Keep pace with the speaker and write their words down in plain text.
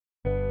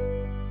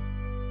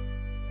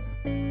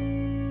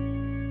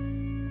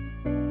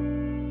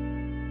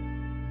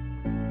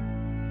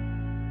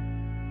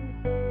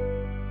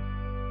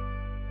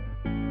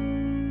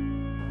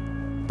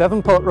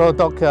Devonport Royal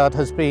Dockyard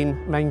has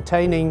been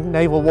maintaining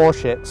naval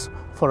warships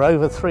for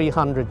over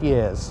 300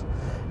 years.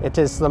 It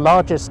is the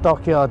largest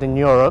dockyard in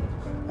Europe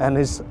and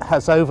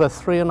has over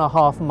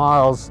 3.5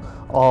 miles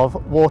of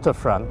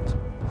waterfront.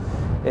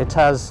 It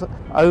has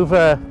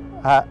over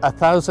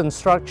 1,000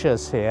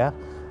 structures here,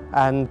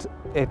 and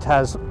it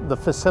has the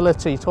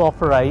facility to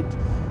operate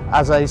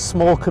as a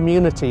small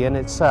community in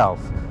itself.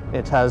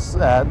 It has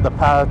the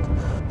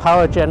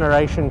power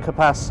generation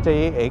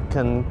capacity, it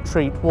can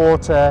treat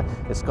water,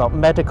 it's got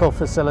medical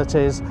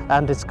facilities,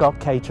 and it's got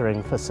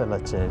catering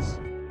facilities.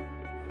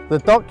 The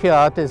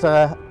dockyard is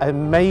a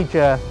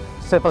major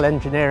civil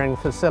engineering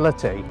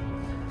facility.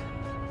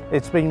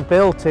 It's been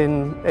built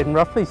in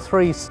roughly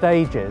 3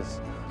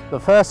 stages. The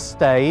first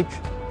stage,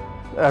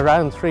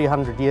 around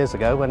 300 years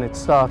ago when it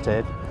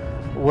started,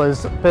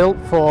 was built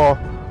for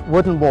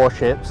wooden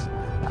warships,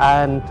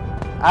 and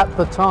at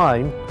the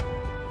time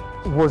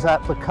was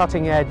at the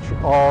cutting edge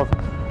of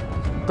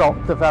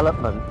dock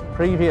development.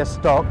 Previous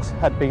docks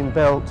had been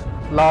built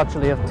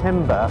largely of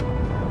timber,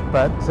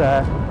 but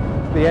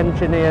the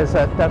engineers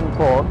at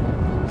Devonport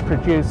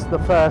produced the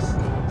first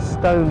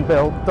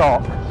stone-built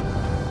dock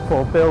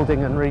for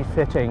building and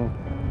refitting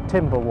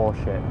timber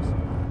warships.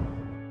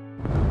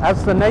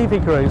 As the Navy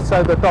grew,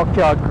 so the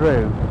dockyard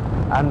grew,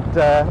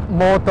 and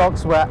more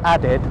docks were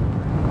added,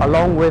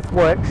 along with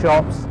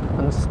workshops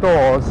and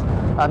stores,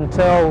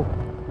 until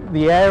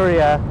the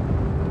area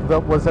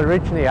that was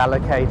originally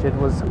allocated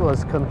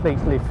was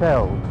completely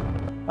filled.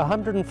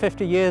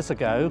 150 years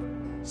ago,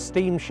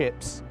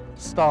 steamships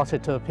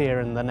started to appear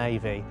in the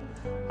Navy,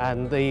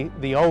 and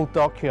the old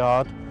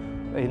dockyard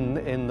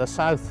in the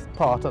south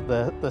part of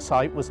the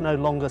site was no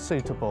longer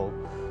suitable.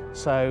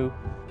 So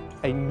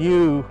a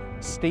new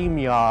steam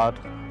yard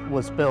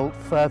was built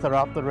further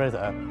up the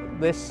river.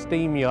 This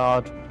steam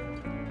yard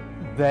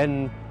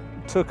then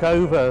took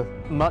over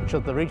much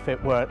of the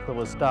refit work that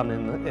was done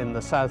in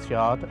the South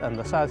Yard, and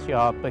the South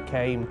Yard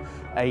became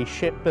a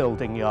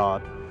shipbuilding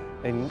yard.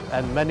 And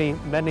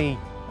many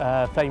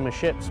famous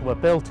ships were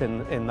built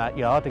in that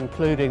yard,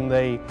 including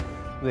the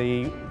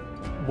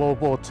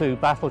World War II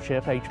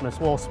battleship HMS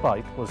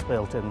Warspite was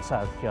built in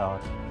South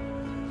Yard.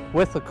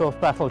 With the course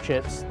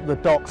battleships, the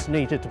docks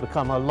needed to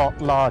become a lot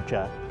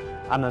larger,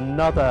 and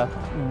another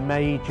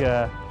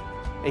major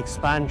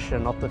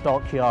expansion of the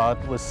dockyard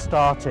was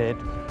started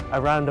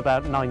around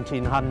about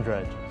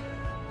 1900.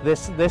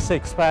 This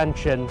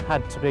expansion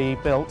had to be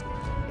built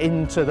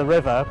into the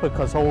river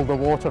because all the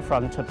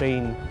waterfront had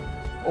been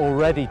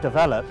already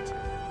developed,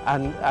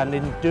 and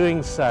in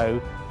doing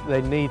so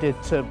they needed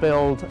to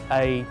build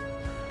a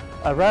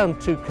around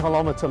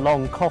 2-kilometre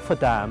long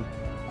cofferdam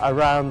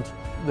around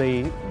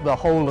the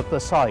whole of the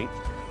site.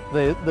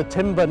 The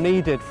timber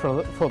needed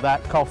for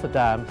that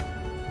cofferdam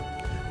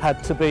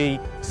had to be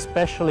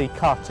specially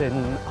cut in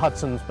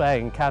Hudson's Bay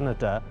in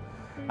Canada,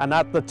 and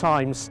at the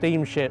time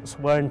steamships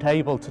weren't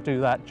able to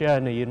do that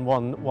journey in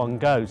one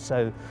go,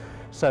 so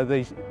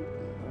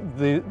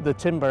the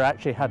timber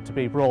actually had to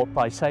be brought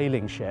by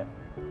sailing ship.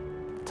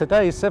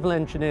 Today civil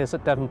engineers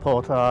at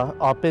Devonport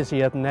are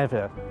busier than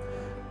ever.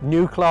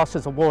 New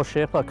classes of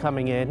warship are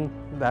coming in,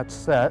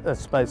 that's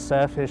both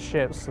surface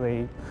ships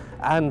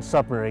and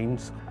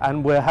submarines,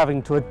 and we're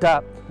having to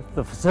adapt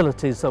the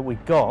facilities that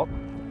we've got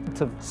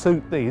to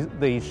suit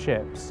these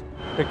ships.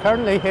 We're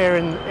currently here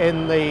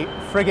in the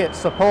Frigate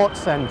Support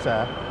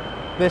Centre.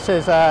 This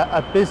is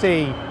a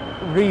busy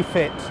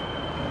refit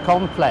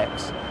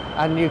complex,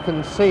 and you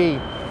can see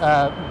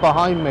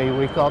behind me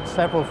we've got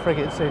several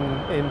frigates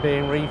in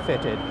being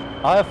refitted.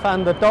 I have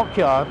found the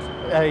dockyard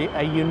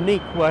a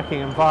unique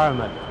working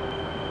environment.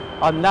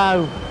 I'm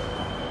now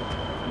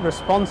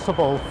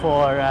responsible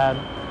for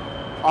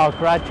our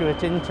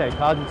graduate intake.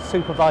 I'm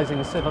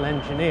supervising civil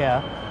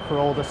engineer for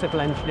all the civil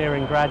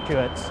engineering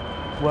graduates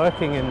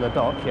working in the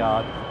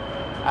dockyard,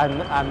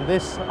 and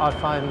this I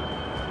find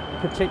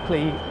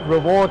particularly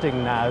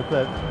rewarding now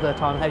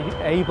that I'm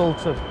able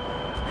to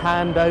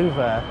hand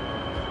over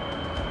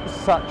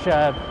such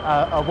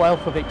a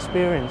wealth of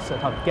experience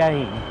that I've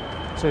gained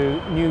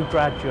to new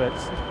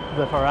graduates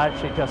that are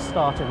actually just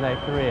starting their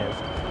careers.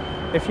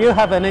 If you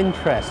have an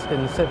interest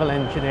in civil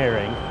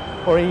engineering,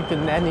 or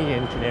even any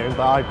engineering,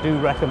 but I do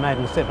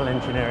recommend civil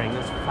engineering,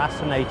 it's a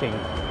fascinating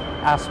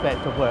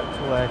aspect of work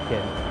to work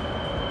in.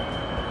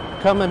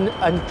 Come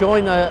and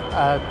join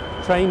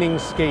a training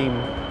scheme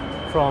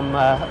from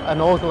an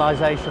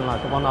organisation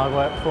like the one I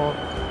work for.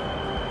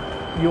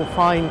 You'll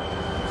find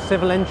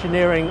civil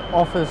engineering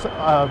offers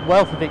a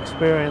wealth of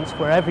experience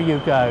wherever you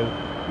go.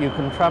 You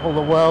can travel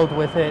the world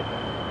with it.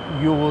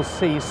 You will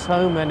see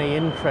so many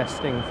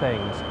interesting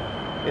things.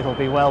 It'll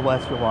be well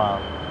worth your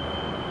while.